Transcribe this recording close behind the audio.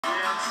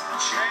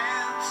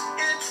chance,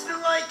 it's the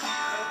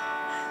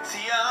likelihood, it's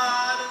the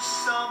art of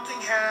something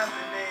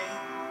happening.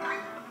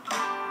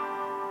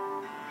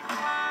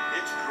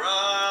 It's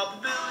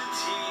probability.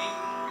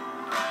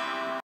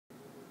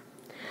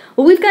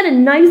 Well, we've got a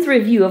nice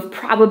review of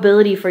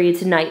probability for you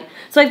tonight.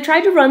 So I've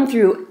tried to run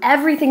through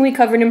everything we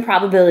covered in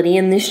probability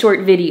in this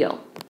short video.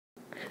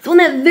 So on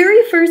that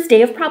very first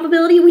day of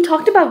probability, we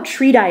talked about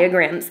tree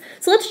diagrams.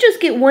 So let's just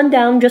get one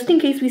down just in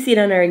case we see it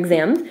on our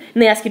exams,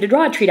 and they ask you to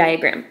draw a tree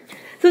diagram.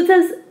 So it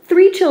says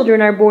 3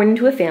 children are born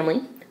into a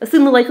family.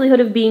 Assume the likelihood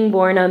of being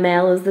born a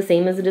male is the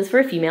same as it is for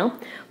a female.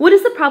 What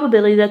is the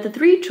probability that the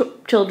 3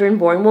 children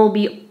born will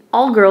be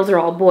all girls or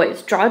all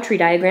boys? Draw a tree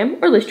diagram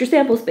or list your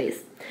sample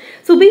space.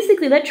 So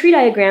basically that tree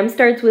diagram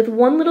starts with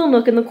one little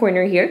nook in the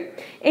corner here,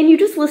 and you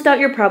just list out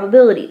your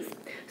probabilities.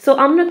 So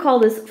I'm going to call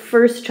this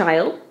first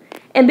child.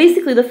 And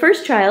basically the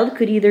first child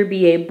could either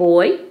be a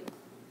boy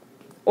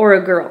or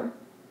a girl.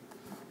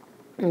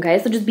 Okay,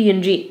 so just B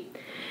and G.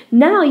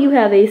 Now you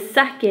have a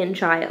second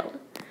child.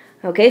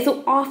 Okay,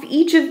 so off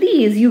each of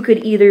these you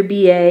could either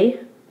be a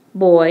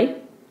boy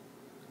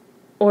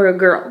or a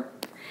girl.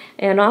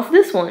 And off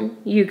this one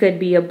you could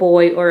be a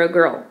boy or a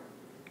girl.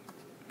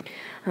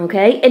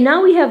 Okay, and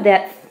now we have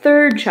that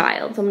third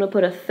child. So I'm going to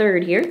put a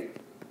third here.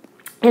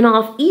 And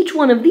off each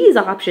one of these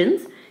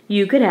options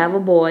you could have a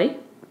boy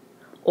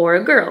or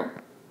a girl.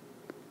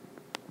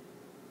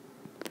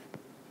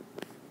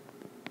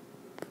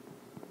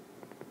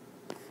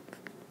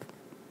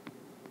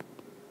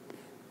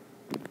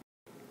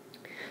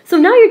 So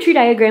now your tree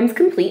diagram is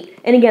complete,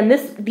 and again,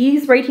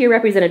 these right here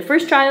represented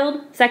first child,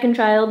 second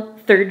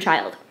child, third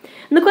child.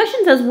 And the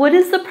question says, what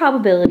is the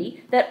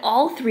probability that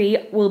all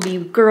 3 will be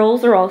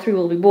girls or all 3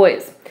 will be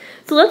boys?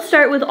 So let's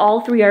start with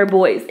all 3 are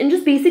boys, and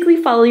just basically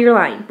follow your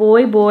line.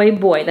 Boy, boy,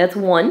 boy, that's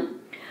 1.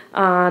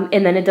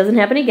 And then it doesn't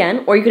happen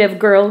again, or you could have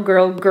girl,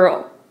 girl,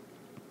 girl.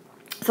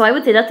 So I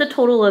would say that's a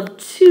total of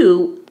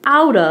 2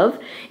 out of,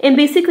 and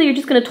basically you're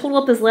just going to total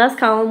up this last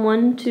column,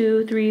 1,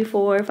 2, 3,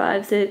 4,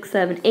 5, 6,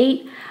 7,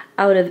 8,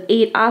 out of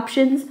 8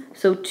 options,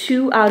 so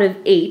 2 out of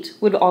 8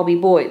 would all be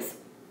boys.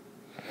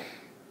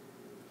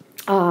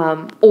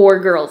 Or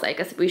girls, I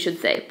guess we should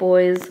say,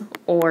 boys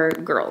or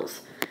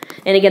girls.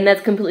 And again,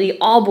 that's completely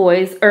all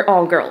boys or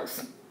all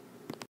girls.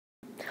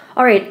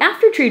 Alright,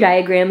 after tree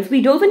diagrams,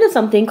 we dove into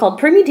something called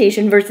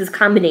permutation versus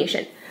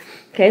combination.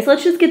 Okay, so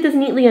let's just get this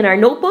neatly in our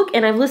notebook,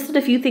 and I've listed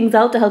a few things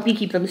out to help you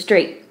keep them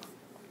straight.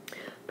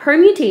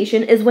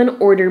 Permutation is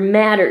when order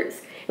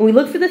matters. And we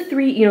look for the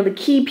 3, the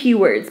key P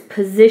words,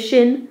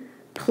 position,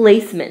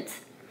 placement.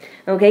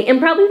 Okay, and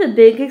probably the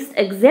biggest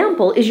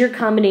example is your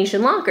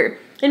combination locker.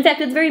 In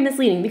fact, it's very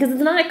misleading because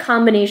it's not a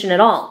combination at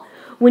all.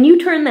 When you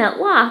turn that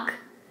lock,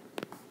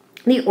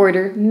 the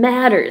order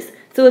matters.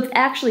 So it's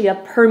actually a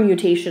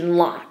permutation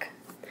lock.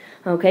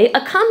 Okay,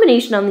 a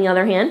combination, on the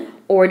other hand,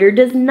 order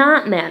does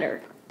not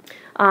matter.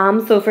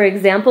 So for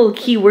example,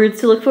 keywords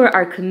to look for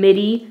are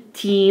committee,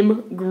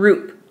 team,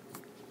 group.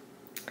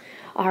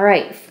 All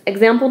right,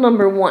 example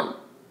number 1.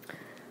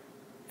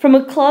 From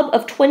a club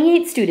of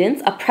 28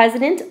 students, a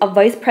president, a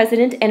vice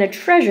president, and a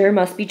treasurer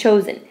must be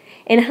chosen.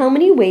 In how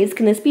many ways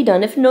can this be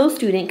done if no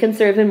student can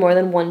serve in more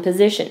than one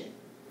position?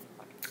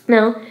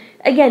 Now,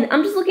 again,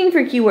 I'm just looking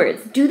for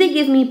keywords. Do they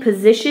give me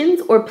positions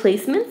or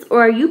placements,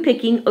 or are you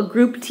picking a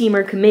group, team,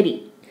 or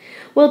committee?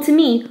 Well, to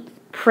me,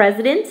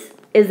 president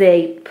is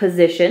a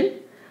position,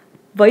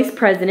 vice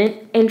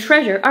president, and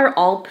treasurer are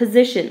all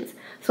positions.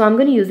 So I'm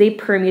going to use a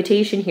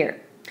permutation here.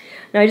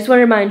 Now, I just want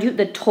to remind you,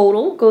 the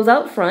total goes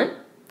out front,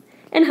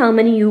 and how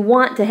many you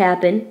want to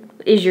happen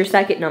is your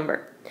second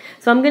number.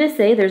 So I'm going to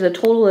say there's a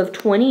total of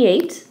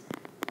 28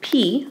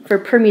 P for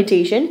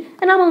permutation,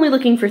 and I'm only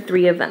looking for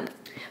 3 of them: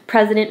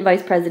 president,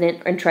 vice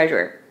president, and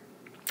treasurer.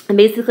 And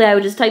basically I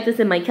would just type this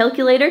in my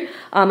calculator.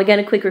 Again,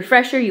 a quick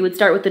refresher, you would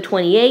start with the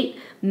 28,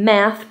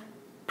 math,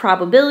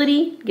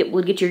 probability,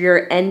 would get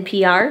your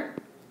NPR,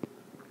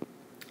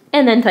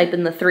 and then type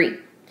in the 3.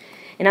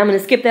 And I'm going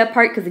to skip that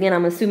part because, again,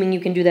 I'm assuming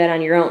you can do that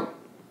on your own.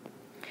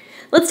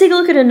 Let's take a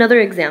look at another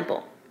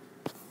example.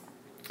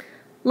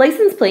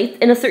 License plates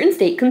in a certain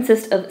state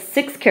consist of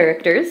 6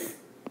 characters,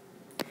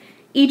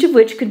 each of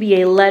which could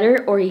be a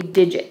letter or a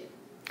digit.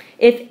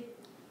 If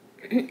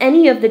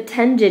any of the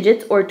 10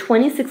 digits or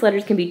 26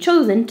 letters can be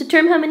chosen,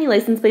 determine how many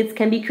license plates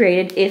can be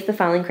created if the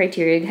following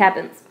criteria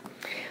happens.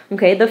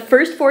 Okay, the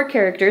first 4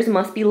 characters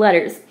must be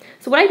letters.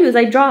 So what I do is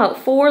I draw out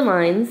 4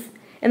 lines,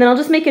 and then I'll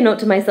just make a note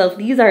to myself,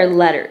 these are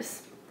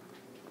letters.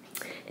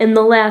 And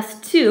the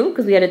last 2,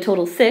 because we had a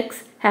total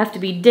 6, have to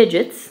be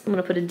digits. I'm going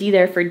to put a D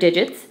there for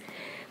digits.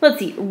 Let's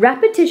see,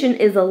 repetition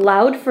is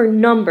allowed for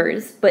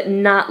numbers, but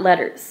not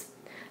letters.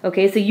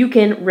 Okay, so you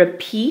can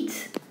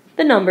repeat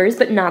the numbers,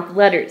 but not the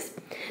letters.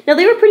 Now,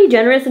 they were pretty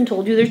generous and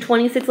told you there's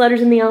 26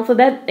 letters in the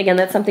alphabet. Again,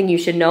 that's something you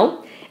should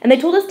know. And they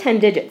told us 10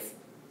 digits.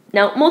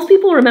 Now, most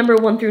people remember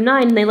 1 through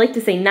 9, and they like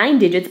to say 9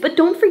 digits, but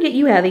don't forget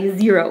you have a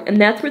 0,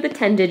 and that's where the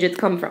 10 digits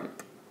come from.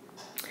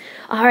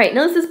 All right,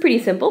 now this is pretty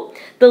simple.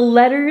 The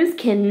letters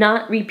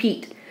cannot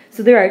repeat.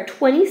 So there are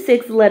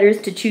 26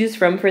 letters to choose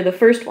from for the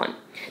first one.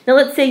 Now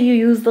let's say you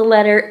use the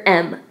letter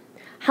M.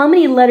 How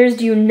many letters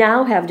do you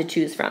now have to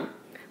choose from?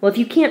 Well, if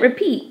you can't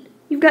repeat,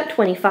 you've got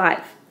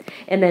 25,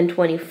 and then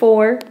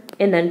 24,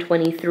 and then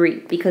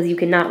 23, because you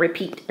cannot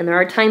repeat, and there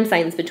are time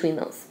signs between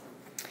those.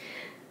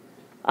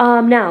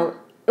 Now,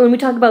 when we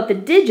talk about the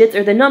digits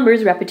or the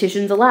numbers,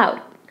 repetition's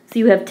allowed. So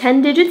you have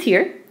 10 digits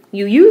here,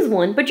 you use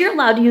one, but you're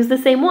allowed to use the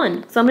same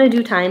one. So I'm going to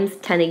do times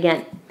 10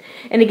 again.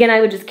 And again,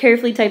 I would just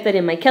carefully type that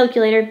in my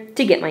calculator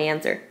to get my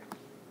answer.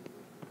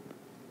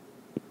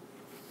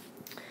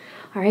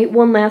 All right,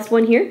 one last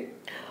one here.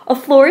 A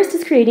florist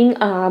is creating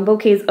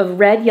bouquets of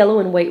red, yellow,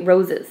 and white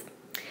roses.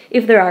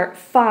 If there are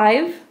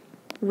 5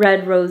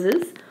 red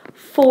roses,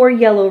 4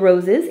 yellow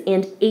roses,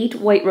 and 8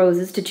 white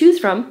roses to choose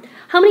from,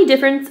 how many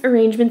different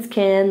arrangements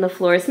can the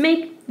florist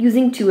make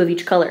using 2 of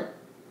each color?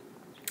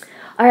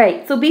 All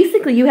right, so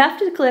basically you have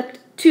to collect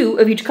 2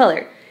 of each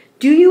color.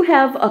 Do you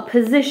have a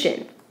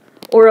position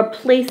or a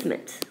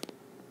placement?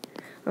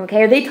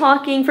 Okay, are they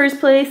talking first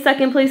place,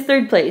 second place,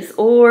 third place,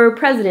 or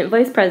president,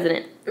 vice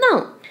president?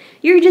 No,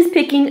 you're just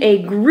picking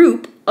a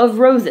group of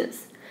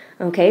roses.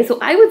 Okay, so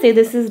I would say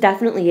this is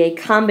definitely a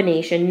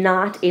combination,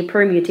 not a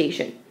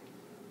permutation.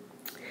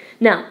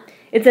 Now,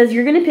 it says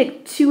you're going to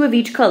pick 2 of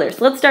each color.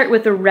 So let's start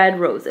with the red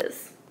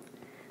roses.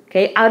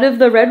 Okay, out of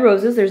the red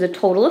roses, there's a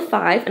total of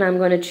 5, and I'm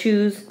going to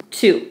choose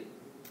 2.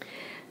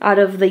 Out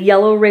of the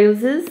yellow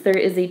roses, there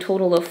is a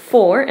total of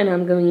 4, and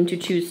I'm going to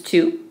choose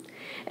 2.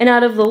 And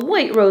out of the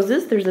white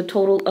roses, there's a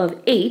total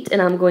of 8,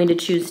 and I'm going to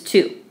choose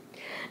 2.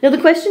 Now the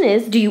question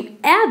is, do you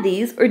add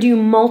these or do you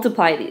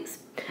multiply these?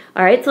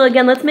 All right, so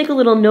again, let's make a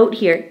little note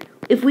here.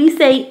 If we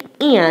say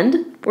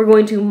and, we're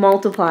going to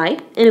multiply,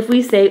 and if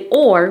we say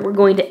or, we're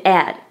going to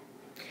add.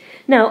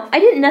 Now, I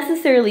didn't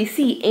necessarily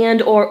see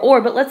and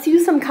or, but let's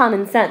use some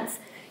common sense.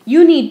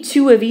 You need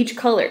 2 of each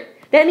color.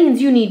 That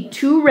means you need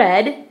 2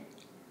 red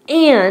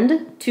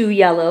and 2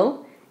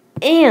 yellow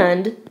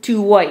and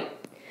 2 white.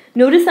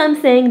 Notice I'm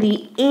saying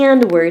the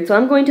and word, so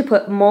I'm going to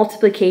put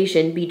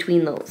multiplication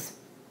between those.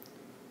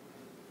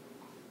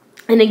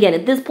 And again,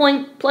 at this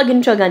point, plug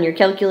and chug on your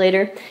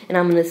calculator, and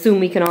I'm going to assume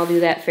we can all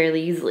do that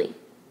fairly easily.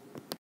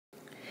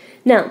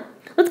 Now,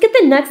 let's get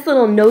the next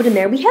little note in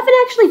there. We haven't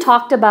actually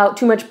talked about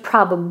too much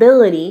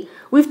probability.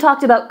 We've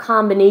talked about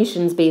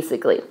combinations,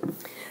 basically.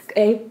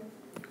 Okay,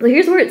 so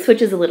here's where it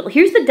switches a little.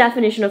 Here's the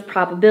definition of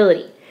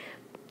probability.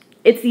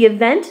 It's the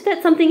event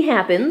that something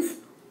happens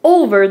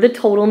over the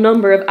total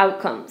number of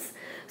outcomes.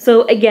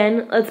 So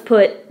again, let's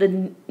put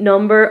the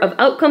number of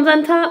outcomes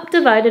on top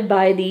divided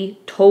by the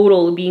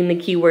total being the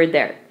key word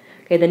there.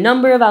 Okay, the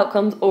number of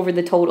outcomes over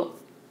the total.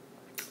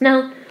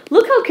 Now,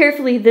 look how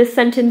carefully this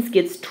sentence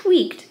gets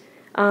tweaked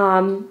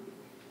and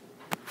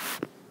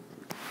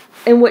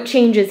what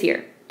changes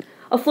here.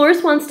 A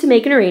florist wants to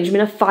make an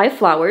arrangement of 5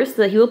 flowers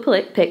that he will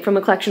pick from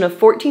a collection of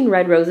 14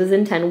 red roses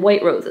and 10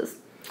 white roses.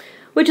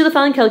 Which of the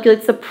following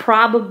calculates the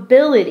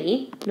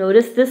probability,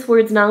 notice this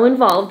word's now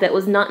involved, that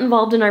was not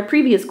involved in our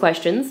previous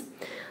questions,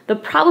 the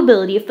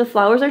probability if the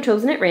flowers are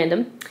chosen at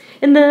random,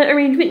 and the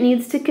arrangement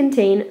needs to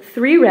contain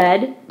 3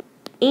 red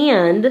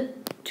and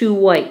 2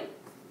 white.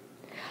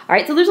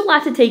 Alright, so there's a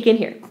lot to take in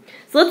here.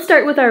 So let's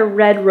start with our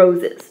red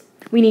roses.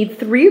 We need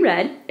 3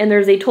 red, and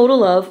there's a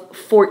total of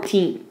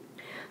 14.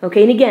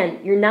 Okay, and again,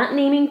 you're not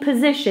naming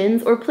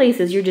positions or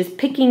places, you're just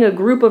picking a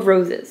group of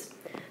roses.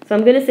 So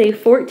I'm going to say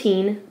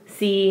 14,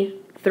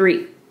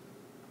 C3.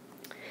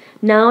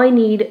 Now I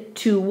need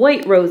 2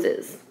 white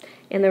roses,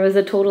 and there was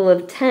a total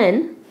of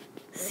 10,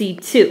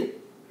 C2.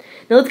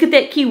 Now let's get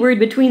that key word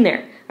between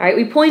there. All right,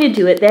 we pointed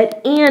to it.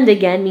 That and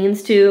again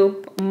means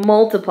to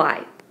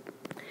multiply.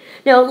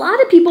 Now a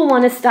lot of people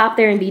want to stop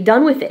there and be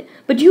done with it,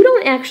 but you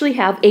don't actually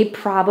have a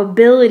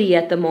probability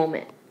at the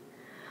moment.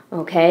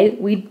 Okay,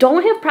 we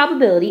don't have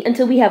probability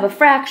until we have a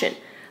fraction.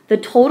 The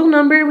total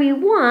number we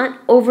want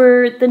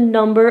over the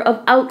number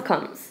of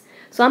outcomes.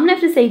 So I'm going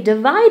to have to say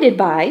divided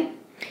by,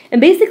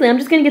 and basically I'm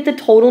just going to get the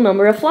total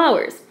number of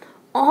flowers.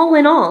 All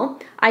in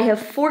all, I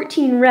have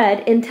 14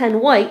 red and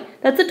 10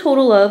 white. That's a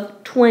total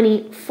of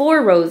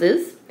 24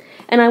 roses,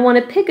 and I want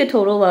to pick a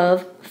total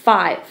of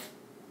 5.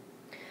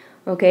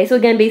 Okay, so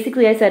again,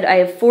 basically I said I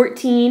have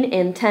 14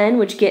 and 10,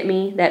 which get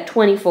me that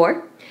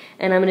 24,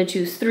 and I'm going to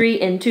choose 3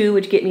 and 2,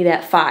 which get me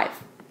that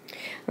 5.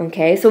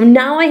 Okay, so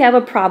now I have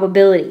a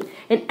probability,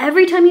 and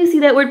every time you see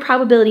that word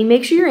probability,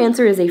 make sure your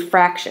answer is a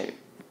fraction.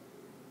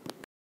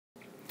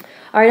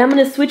 Alright, I'm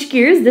going to switch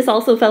gears. This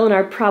also fell in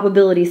our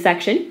probability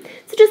section.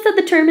 So just set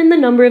the term and the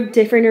number of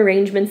different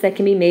arrangements that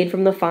can be made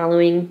from the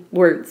following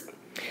words.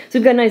 So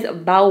we've got a nice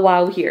bow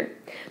wow here.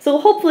 So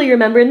hopefully you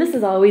remember, and this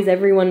is always,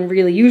 everyone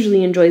really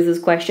usually enjoys this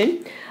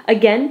question.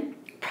 Again,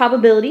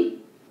 probability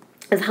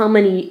is how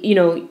many,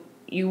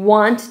 you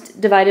want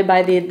divided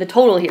by the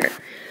total here.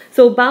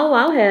 So bow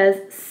wow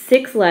has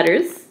 6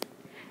 letters.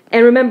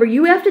 And remember,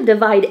 you have to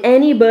divide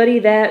anybody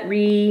that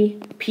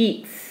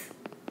repeats.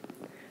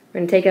 We're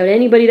going to take out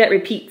anybody that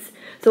repeats.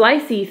 So I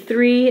see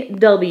 3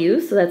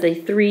 W's, so that's a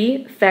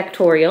 3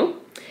 factorial.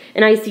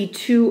 And I see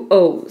 2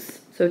 O's,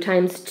 so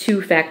times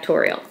 2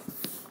 factorial.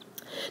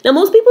 Now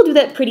most people do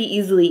that pretty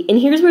easily, and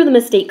here's where the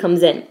mistake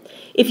comes in.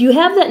 if you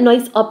have that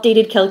nice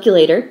updated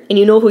calculator, and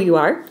you know who you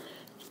are,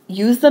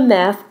 use the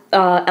math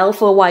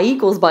alpha y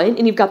equals button,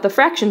 and you've got the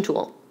fraction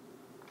tool.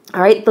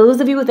 All right, those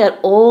of you with that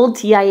old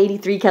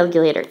TI-83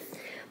 calculator,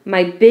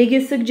 my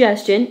biggest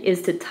suggestion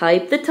is to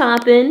type the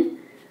top in,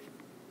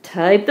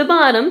 type the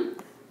bottom,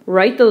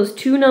 write those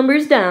two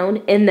numbers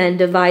down, and then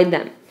divide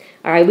them.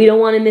 All right, we don't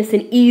want to miss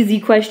an easy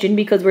question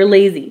because we're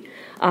lazy.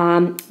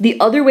 The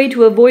other way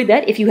to avoid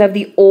that, if you have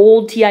the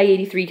old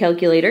TI-83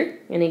 calculator,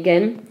 and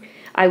again,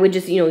 I would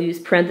just, use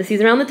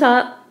parentheses around the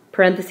top,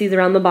 parentheses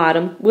around the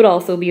bottom, would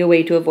also be a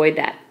way to avoid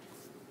that.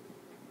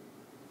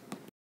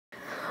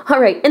 All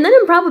right, and then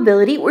in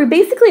probability, we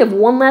basically have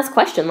one last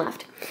question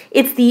left.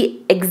 It's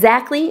the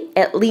exactly,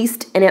 at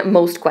least, and at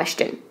most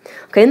question.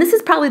 Okay, and this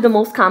is probably the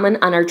most common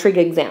on our trig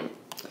exam.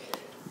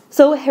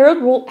 So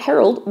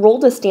Harold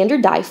rolled a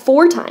standard die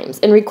 4 times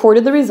and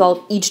recorded the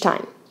result each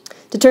time.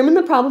 Determine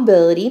the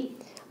probability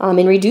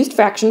in reduced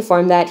fraction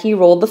form that he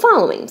rolled the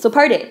following. So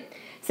part A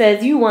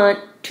says you want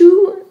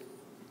 2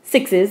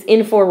 6s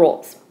in 4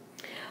 rolls.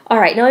 All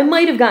right, now I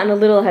might have gotten a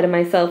little ahead of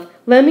myself.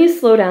 Let me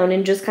slow down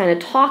and just kind of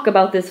talk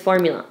about this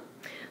formula.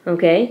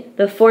 Okay,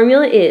 the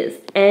formula is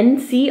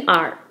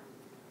NCR,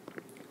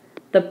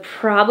 the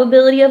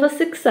probability of a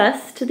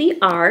success to the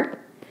R,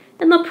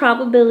 and the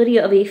probability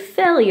of a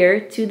failure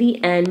to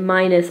the N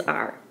minus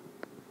R.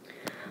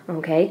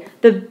 Okay,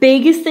 the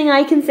biggest thing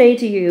I can say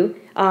to you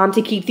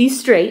to keep these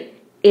straight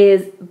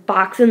is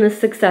box in the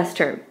success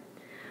term.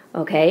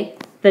 Okay,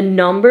 the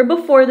number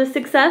before the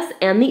success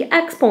and the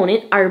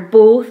exponent are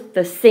both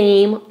the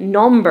same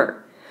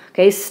number.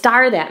 Okay,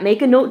 star that,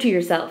 make a note to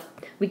yourself.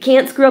 We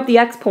can't screw up the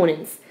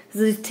exponents.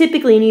 This is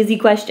typically an easy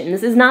question.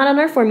 This is not on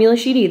our formula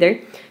sheet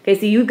either. Okay,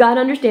 so you've got to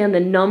understand the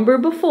number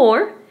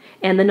before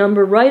and the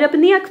number right up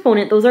in the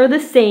exponent, those are the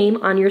same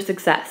on your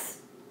success.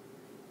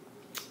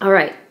 All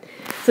right,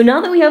 so now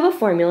that we have a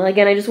formula,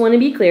 again, I just want to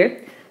be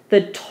clear,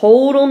 the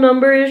total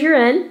number is your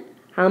N,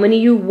 how many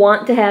you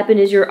want to happen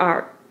is your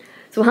R.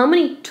 So how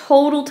many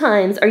total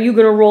times are you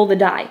going to roll the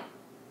die?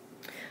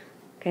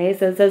 Okay,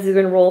 so it says you're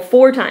going to roll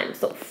 4 times,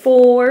 so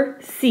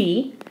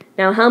 4C.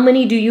 Now how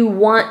many do you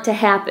want to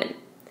happen?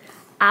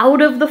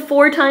 Out of the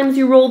 4 times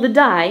you roll the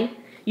die,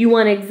 you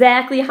want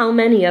exactly how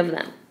many of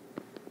them?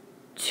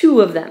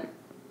 2 of them.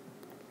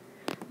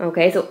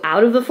 Okay, so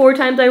out of the 4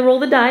 times I roll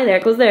the die, there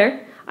it goes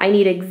there, I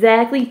need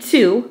exactly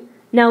 2.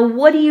 Now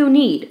what do you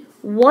need?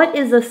 What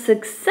is a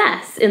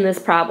success in this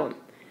problem?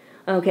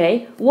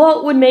 Okay,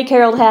 what would make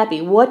Harold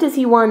happy? What does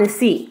he want to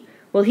see?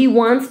 Well, he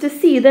wants to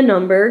see the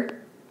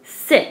number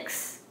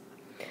 6.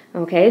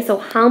 Okay, so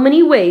how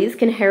many ways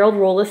can Harold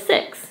roll a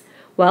 6?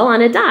 Well,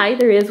 on a die,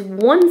 there is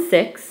 1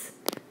 6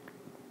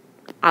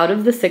 out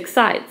of the 6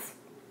 sides.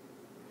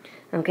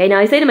 Okay, now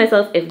I say to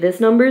myself, if this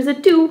number is a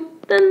 2,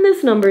 then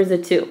this number is a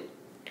 2.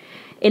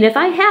 And if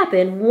I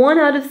happen 1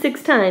 out of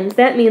 6 times,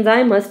 that means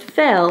I must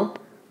fail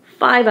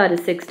 5 out of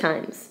 6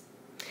 times.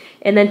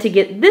 And then to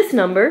get this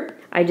number,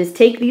 I just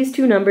take these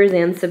 2 numbers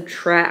and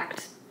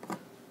subtract.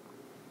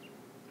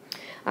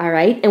 All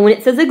right, and when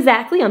it says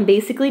exactly, I'm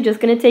basically just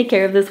going to take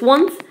care of this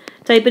once,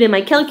 type it in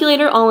my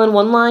calculator all in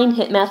one line,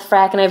 hit math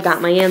frac, and I've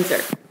got my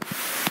answer.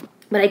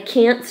 But I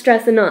can't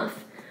stress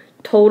enough.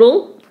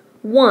 Total,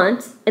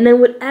 want, and then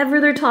whatever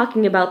they're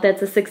talking about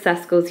that's a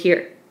success goes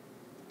here.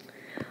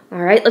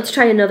 All right, let's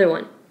try another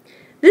one.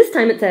 This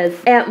time it says,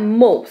 at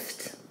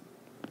most,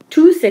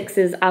 2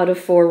 6s out of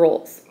 4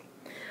 rolls.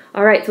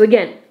 All right, so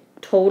again,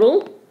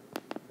 total,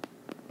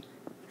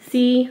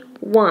 C,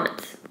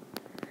 want.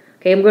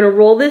 Okay, I'm going to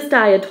roll this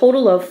die a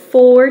total of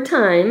 4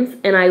 times,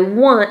 and I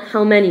want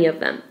how many of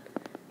them?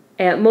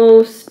 At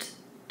most,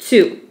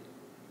 2.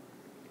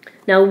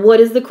 Now, what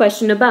is the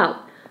question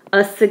about?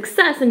 A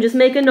success, and just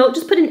make a note,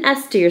 just put an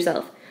S to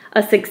yourself.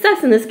 A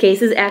success in this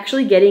case is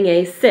actually getting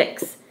a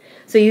 6.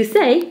 So you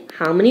say,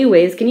 how many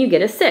ways can you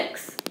get a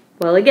 6?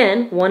 Well,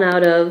 again, 1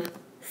 out of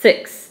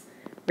 6.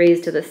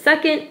 Raised to the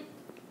second,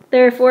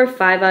 therefore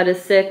 5 out of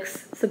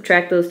 6.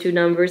 Subtract those 2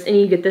 numbers, and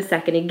you get the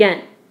second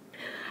again.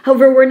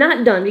 However, we're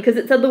not done because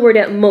it said the word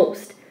at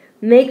most.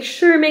 Make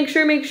sure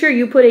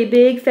you put a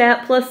big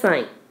fat plus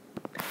sign.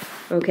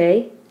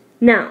 Okay?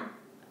 Now,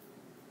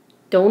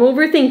 don't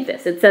overthink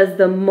this. It says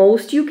the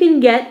most you can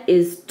get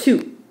is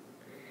 2.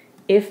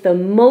 If the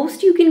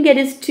most you can get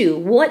is 2,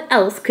 what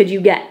else could you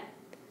get?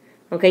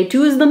 Okay,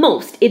 2 is the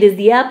most. It is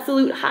the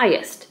absolute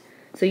highest.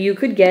 So you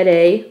could get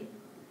a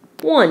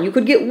 1. You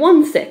could get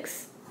 1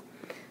 6.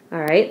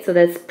 All right, so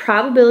that's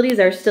probabilities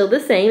are still the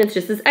same. It's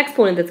just this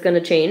exponent that's going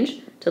to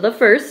change to the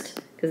first,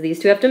 because these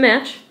two have to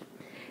match.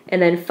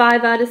 And then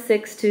 5 out of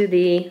 6 to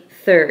the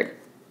third.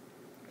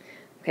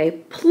 Okay,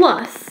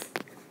 plus,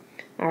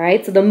 all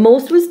right, so the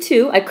most was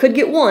 2. I could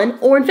get 1,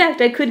 or in fact,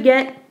 I could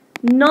get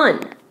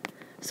none.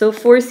 So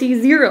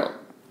 4C 0.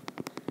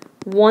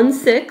 1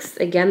 6,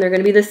 again, they're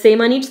going to be the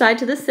same on each side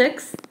to the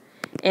 6,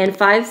 and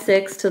 5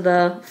 6 to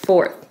the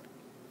 4th.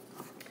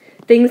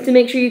 Things to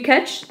make sure you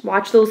catch,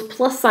 watch those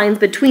plus signs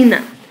between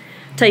them.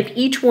 Type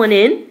each one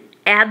in,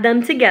 add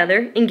them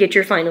together, and get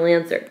your final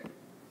answer.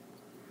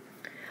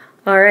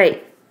 All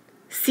right,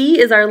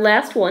 C is our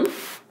last one.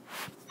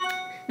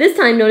 This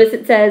time, notice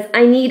it says,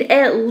 I need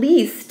at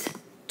least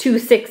 2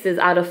 6s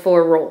out of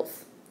 4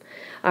 rolls.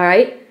 All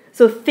right?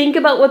 So think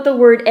about what the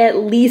word at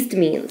least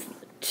means.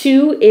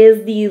 2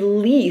 is the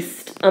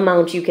least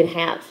amount you can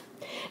have.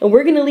 And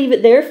we're going to leave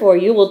it there for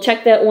you. We'll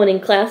check that one in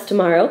class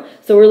tomorrow.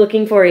 So we're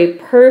looking for a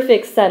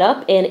perfect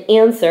setup and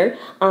answer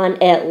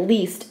on at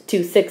least 2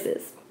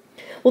 6s.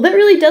 Well, that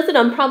really does it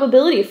on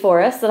probability for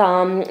us.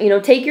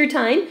 Take your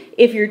time.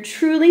 If you're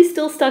truly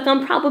still stuck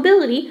on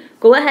probability,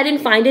 go ahead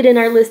and find it in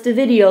our list of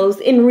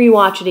videos and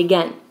rewatch it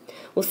again.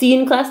 We'll see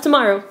you in class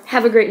tomorrow.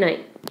 Have a great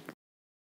night.